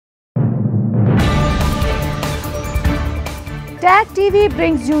Tag TV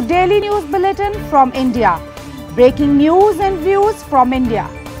brings you daily news bulletin from India. Breaking news and views from India.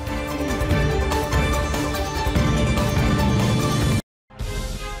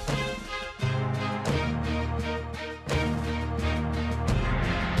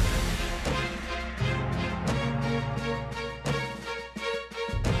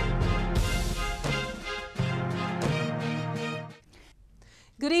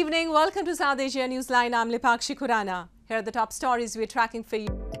 Good evening. Welcome to South Asia Newsline. I'm Lipakshi Khurana. Here are the top stories we're tracking for you.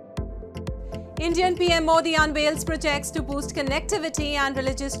 Indian PM Modi unveils projects to boost connectivity and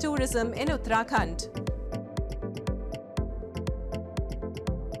religious tourism in Uttarakhand.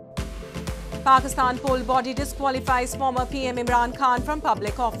 Pakistan poll body disqualifies former PM Imran Khan from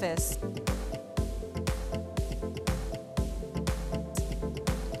public office.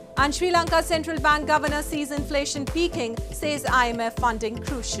 And Sri Lanka Central Bank Governor sees inflation peaking, says IMF funding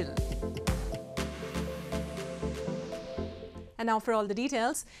crucial. And now for all the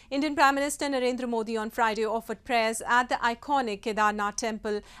details. Indian Prime Minister Narendra Modi on Friday offered prayers at the iconic Kedarnath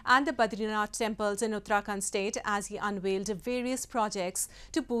temple and the Badrinath temples in Uttarakhand state as he unveiled various projects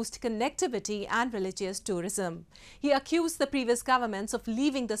to boost connectivity and religious tourism. He accused the previous governments of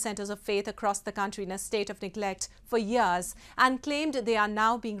leaving the centers of faith across the country in a state of neglect for years and claimed they are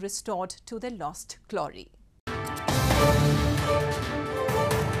now being restored to their lost glory.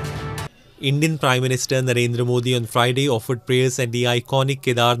 Indian Prime Minister Narendra Modi on Friday offered prayers at the iconic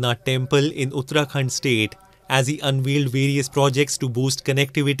Kedarnath temple in Uttarakhand state as he unveiled various projects to boost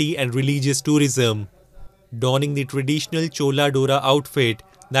connectivity and religious tourism. Donning the traditional Chola Dora outfit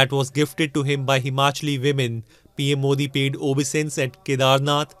that was gifted to him by Himachali women, PM Modi paid obeisance at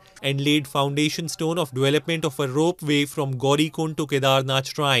Kedarnath and laid foundation stone of development of a ropeway from Gaurikund to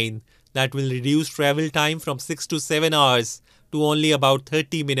Kedarnath shrine that will reduce travel time from 6 to 7 hours to only about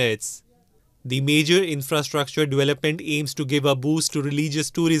 30 minutes. The major infrastructure development aims to give a boost to religious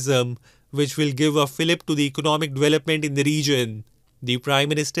tourism, which will give a fillip to the economic development in the region. The Prime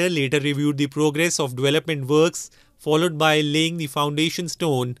Minister later reviewed the progress of development works, followed by laying the foundation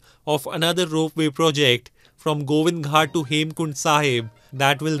stone of another ropeway project from Govind Ghat to Hemkund Sahib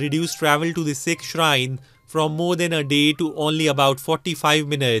that will reduce travel to the Sikh shrine from more than a day to only about 45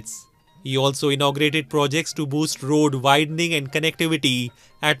 minutes. He also inaugurated projects to boost road widening and connectivity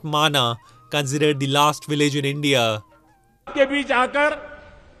at Mana, considered the last village in India. के बीच आकर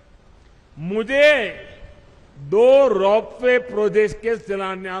मुझे 2 ropeway project के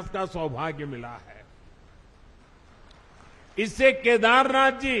शिलान्यास का सौभाग्य मिला है। इससे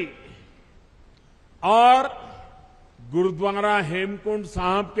केदारनाथ जी और गुरुद्वारा हेमकुंड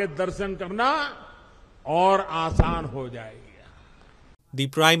साहब के दर्शन करना और आसान हो जाएगा। The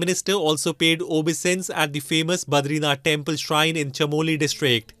Prime Minister also paid obeisance at the famous Badrinath temple shrine in Chamoli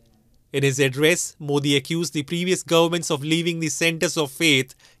district. In his address, Modi accused the previous governments of leaving the centers of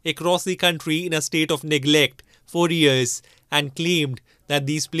faith across the country in a state of neglect for years and claimed that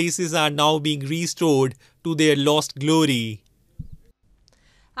these places are now being restored to their lost glory.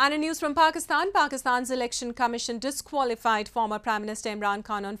 And in news from Pakistan, Pakistan's Election Commission disqualified former Prime Minister Imran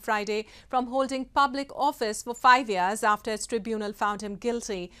Khan on Friday from holding public office for 5 years after its tribunal found him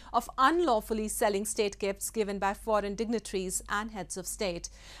guilty of unlawfully selling state gifts given by foreign dignitaries and heads of state.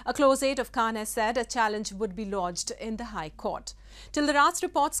 A close aide of Khan has said a challenge would be lodged in the High Court. Till the last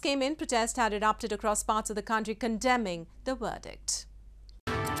reports came in, protest had erupted across parts of the country condemning the verdict.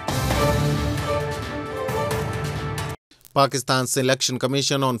 Pakistan's Election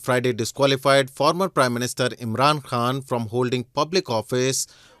Commission on Friday disqualified former Prime Minister Imran Khan from holding public office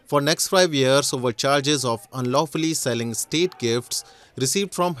for next 5 years over charges of unlawfully selling state gifts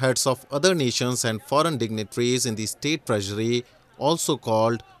received from heads of other nations and foreign dignitaries in the state treasury, also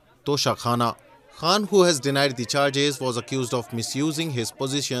called Toshakhana. Khan, who has denied the charges, was accused of misusing his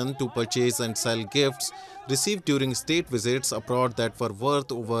position to purchase and sell gifts received during state visits abroad that were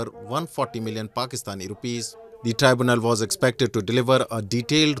worth over 140 million Pakistani rupees. The tribunal was expected to deliver a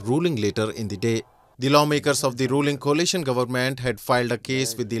detailed ruling later in the day. The lawmakers of the ruling coalition government had filed a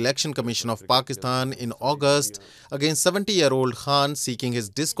case with the Election Commission of Pakistan in August against 70-year-old Khan seeking his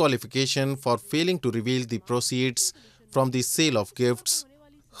disqualification for failing to reveal the proceeds from the sale of gifts.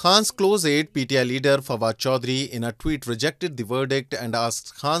 Khan's close aide, PTI leader Fawad Chaudhry, in a tweet rejected the verdict and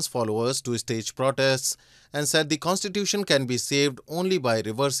asked Khan's followers to stage protests and said the constitution can be saved only by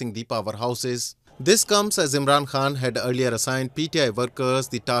reversing the powerhouses. This comes as Imran Khan had earlier assigned PTI workers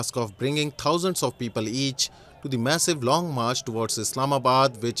the task of bringing thousands of people each to the massive long march towards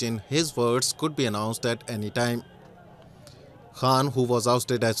Islamabad, which in his words could be announced at any time. Khan, who was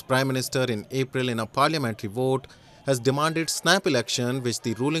ousted as Prime Minister in April in a parliamentary vote, has demanded snap election, which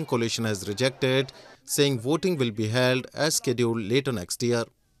the ruling coalition has rejected, saying voting will be held as scheduled later next year.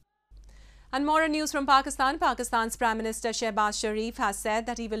 And more news from Pakistan. Pakistan's Prime Minister Shehbaz Sharif has said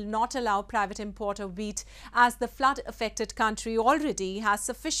that he will not allow private import of wheat as the flood-affected country already has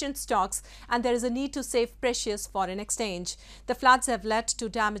sufficient stocks and there is a need to save precious foreign exchange. The floods have led to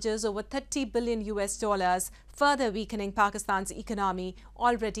damages over $30 billion, further weakening Pakistan's economy,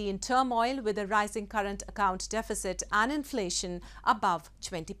 already in turmoil with a rising current account deficit and inflation above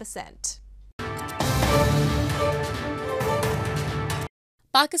 20%.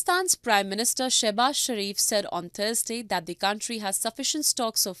 Pakistan's Prime Minister Shehbaz Sharif said on Thursday that the country has sufficient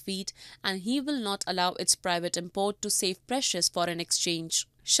stocks of wheat and he will not allow its private import to save precious foreign exchange.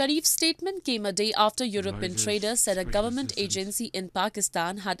 Sharif's statement came a day after European traders said a government agency in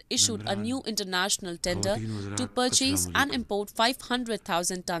Pakistan had issued a new international tender to purchase and import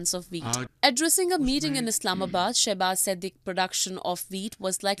 500,000 tons of wheat. Addressing a meeting in Islamabad, Shehbaz said the production of wheat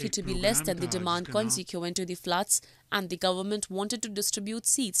was likely to be less than the demand consequent to the floods, and the government wanted to distribute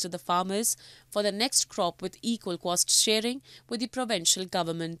seeds to the farmers for the next crop with equal cost sharing with the provincial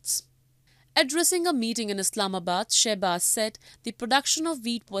governments. Addressing a meeting in Islamabad, Shehbaz said the production of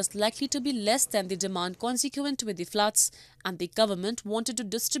wheat was likely to be less than the demand consequent with the floods, and the government wanted to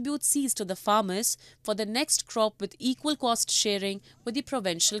distribute seeds to the farmers for the next crop with equal cost sharing with the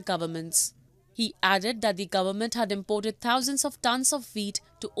provincial governments. He added that the government had imported thousands of tons of wheat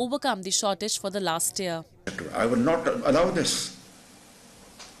to overcome the shortage for the last year. I will not allow this.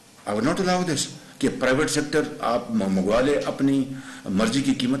 I will not allow this. कि private sector आप मंगवा ले अपनी मर्जी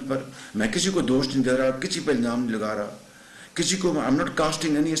की कीमत पर. मैं किसी को दोष नहीं दे रहा, किसी पे इल्जाम नहीं लगा रहा, किसी को I am not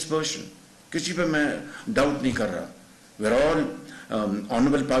casting any aspersion, किसी पे मैं डाउट नहीं कर रहा. We are all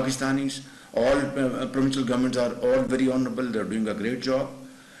honourable Pakistanis, all provincial governments are all very honourable, they are doing a great job.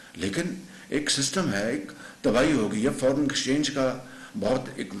 लेकिन एक सिस्टम है, एक तबाही हो गई है. फॉरेन एक्सचेंज का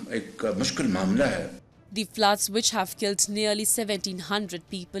बहुत एक मुश्किल मामला है. The floods, which have killed nearly 1,700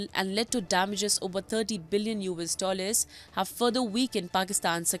 people and led to damages over $30 billion, have further weakened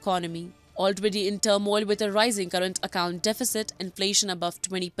Pakistan's economy. Already in turmoil with a rising current account deficit, inflation above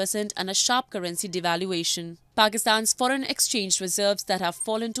 20% and a sharp currency devaluation. Pakistan's foreign exchange reserves that have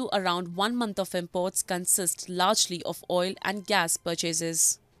fallen to around 1 month of imports consist largely of oil and gas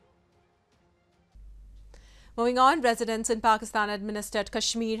purchases. Moving on, residents in Pakistan-administered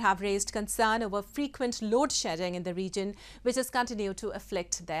Kashmir have raised concern over frequent load shedding in the region, which has continued to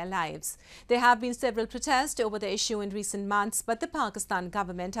afflict their lives. There have been several protests over the issue in recent months, but the Pakistan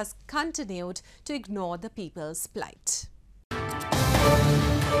government has continued to ignore the people's plight.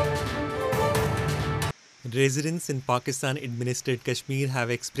 Residents in Pakistan-administered Kashmir have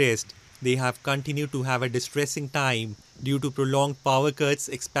expressed they have continued to have a distressing time due to prolonged power cuts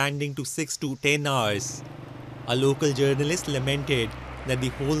expanding to 6 to 10 hours. A local journalist lamented that the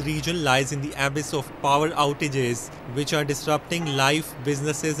whole region lies in the abyss of power outages, which are disrupting life,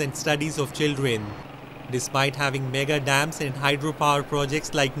 businesses and studies of children. Despite having mega dams and hydropower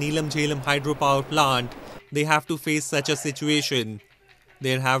projects like Neelam Jhelum hydropower plant, they have to face such a situation.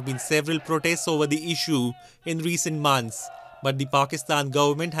 There have been several protests over the issue in recent months, but the Pakistan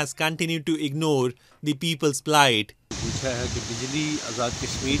government has continued to ignore the people's plight. पूछा है कि बिजली आज़ाद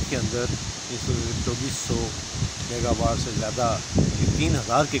कश्मीर के अंदर इस 2400 megawatt से ज़्यादा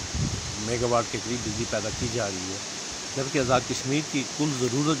 3000 के मेगावाट के करीब बिजली पैदा की जा रही है, जबकि आज़ाद कश्मीर की कुल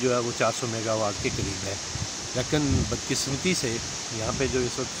ज़रूरत जो है वो 400 मेगावाट के करीब है. लेकिन बदकिस्मती से यहाँ पे जो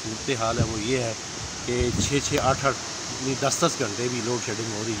इस वक्त सूरत हाल है वो ये है कि 6-6, 8-8, 10-10 घंटे भी लोड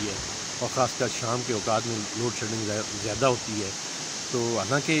शेडिंग हो रही है, और ख़ासकर शाम के औकात में लोड शेडिंग ज़्यादा होती है. तो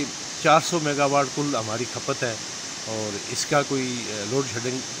हालांकि 400 मेगावाट कुल हमारी खपत है और इसका कोई लोड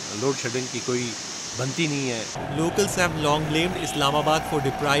शेडिंग की कोई बनती नहीं है. Locals have long blamed Islamabad for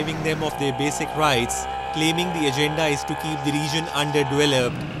depriving them of their basic rights, claiming the agenda is to keep the region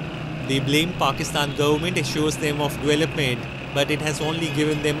underdeveloped. They blame Pakistan government assures them of development, but it has only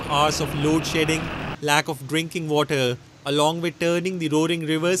given them hours of load shedding, lack of drinking water, along with turning the roaring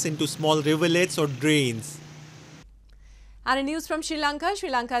rivers into small rivulets or drains. And in news from Sri Lanka, Sri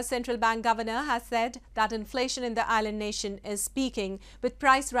Lanka's central bank governor has said that inflation in the island nation is peaking, with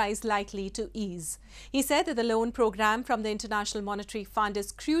price rise likely to ease. He said that the loan program from the International Monetary Fund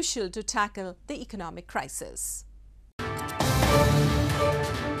is crucial to tackle the economic crisis.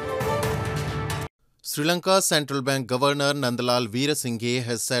 Sri Lanka's central bank governor Nandalal Veerasinghe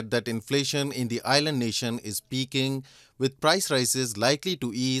has said that inflation in the island nation is peaking, with price rises likely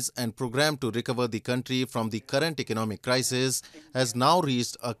to ease, and program to recover the country from the current economic crisis has now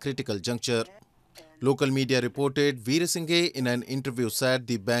reached a critical juncture. Local media reported Veerasinghe in an interview said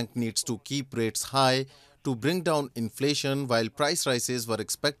the bank needs to keep rates high to bring down inflation, while price rises were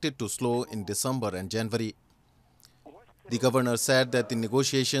expected to slow in December and January. The governor said that the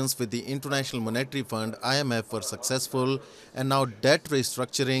negotiations with the International Monetary Fund (IMF) were successful, and now debt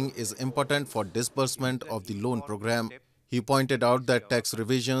restructuring is important for disbursement of the loan program. He pointed out that tax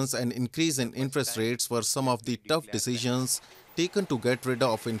revisions and increase in interest rates were some of the tough decisions taken to get rid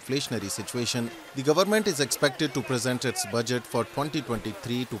of inflationary situation. The government is expected to present its budget for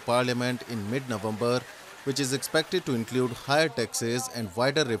 2023 to Parliament in mid-November, which is expected to include higher taxes and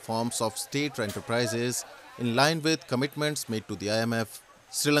wider reforms of state enterprises in line with commitments made to the IMF.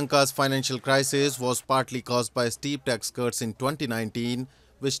 Sri Lanka's financial crisis was partly caused by steep tax cuts in 2019,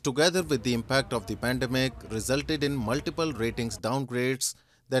 which together with the impact of the pandemic resulted in multiple ratings downgrades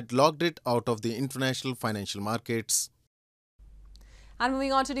that locked it out of the international financial markets. And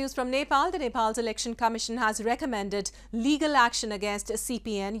moving on to news from Nepal, the Nepal's Election Commission has recommended legal action against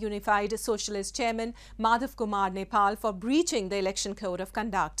CPN Unified Socialist Chairman Madhav Kumar Nepal for breaching the election code of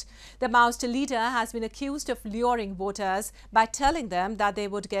conduct. The Maoist leader has been accused of luring voters by telling them that they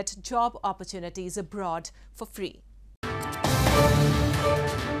would get job opportunities abroad for free.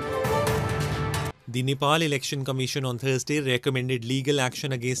 The Nepal Election Commission on Thursday recommended legal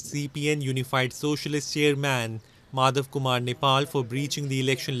action against CPN Unified Socialist Chairman Madhav Kumar Nepal for breaching the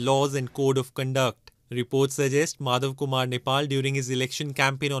election laws and code of conduct. Reports suggest Madhav Kumar Nepal during his election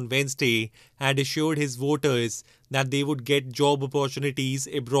campaign on Wednesday had assured his voters that they would get job opportunities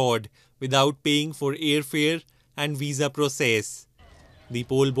abroad without paying for airfare and visa process. The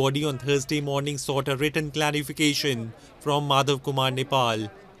poll body on Thursday morning sought a written clarification from Madhav Kumar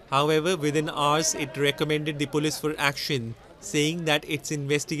Nepal. However, within hours it recommended the police for action, saying that its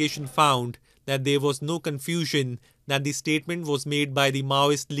investigation found that there was no confusion that the statement was made by the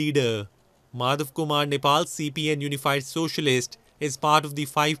Maoist leader. Madhav Kumar Nepal, CPN Unified Socialist, is part of the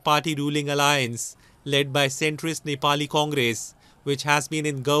five-party ruling alliance led by centrist Nepali Congress, which has been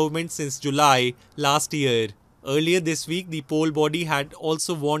in government since July last year. Earlier this week, the poll body had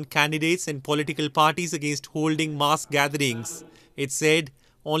also warned candidates and political parties against holding mass gatherings. It said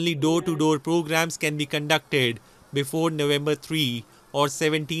only door-to-door programs can be conducted before November 3 or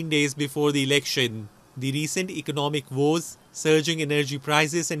 17 days before the election. The recent economic woes, surging energy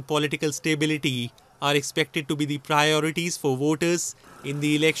prices and political stability are expected to be the priorities for voters in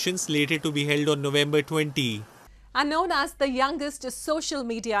the elections slated to be held on November 20. And known as the youngest social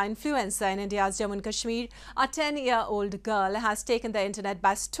media influencer in India's Jammu and Kashmir, a 10-year-old girl has taken the internet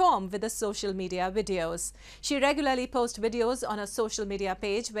by storm with the social media videos. She regularly posts videos on her social media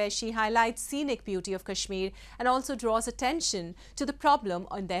page where she highlights scenic beauty of Kashmir and also draws attention to the problem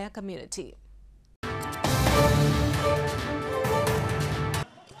in their community.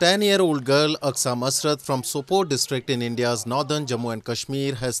 10-year-old girl Aqsa Masrat from Sopore district in India's northern Jammu and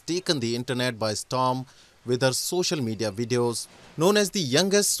Kashmir has taken the internet by storm with her social media videos. Known as the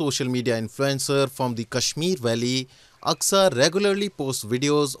youngest social media influencer from the Kashmir Valley, Aqsa regularly posts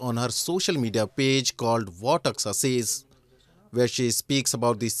videos on her social media page called What Aqsa Says, where she speaks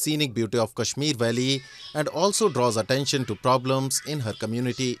about the scenic beauty of Kashmir Valley and also draws attention to problems in her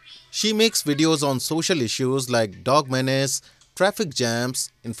community. She makes videos on social issues like dog menace, traffic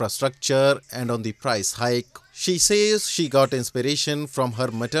jams, infrastructure and on the price hike. She says she got inspiration from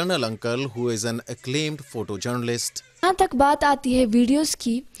her maternal uncle, who is an acclaimed photojournalist. जहाँ तक बात आती है videos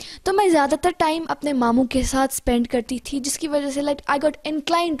की, तो मैं ज़्यादातर time अपने मामू के साथ स्पेंड करती थी, जिसकी वजह से like I got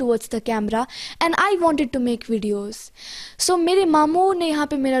incline towards the camera and I wanted to make videos. सो मेरे मामू ने यहाँ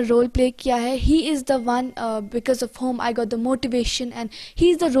पे मेरा रोल प्ले किया है. He is the one because of home I got the motivation and he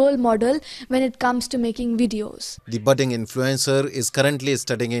is the role model when it comes to making videos. The budding influencer is currently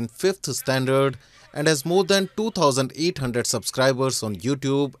studying in 5th standard and has more than 2,800 subscribers on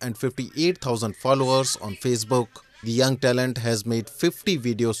YouTube and 58,000 followers on Facebook. The young talent has made 50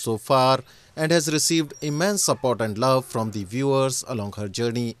 videos so far and has received immense support and love from the viewers along her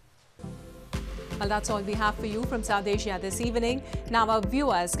journey. Well, that's all we have for you from South Asia this evening. Now our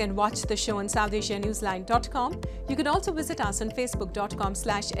viewers can watch the show on SouthAsiaNewsline.com. You can also visit us on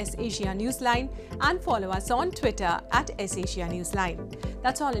Facebook.com/SAsiaNewsline and follow us on Twitter @SAsiaNewsline.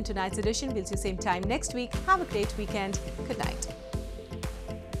 That's all in tonight's edition. We'll see you same time next week. Have a great weekend. Good night.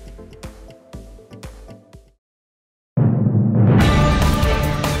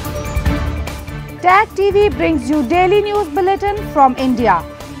 Tag TV brings you daily news bulletin from India.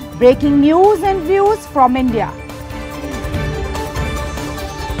 Breaking news and views from India.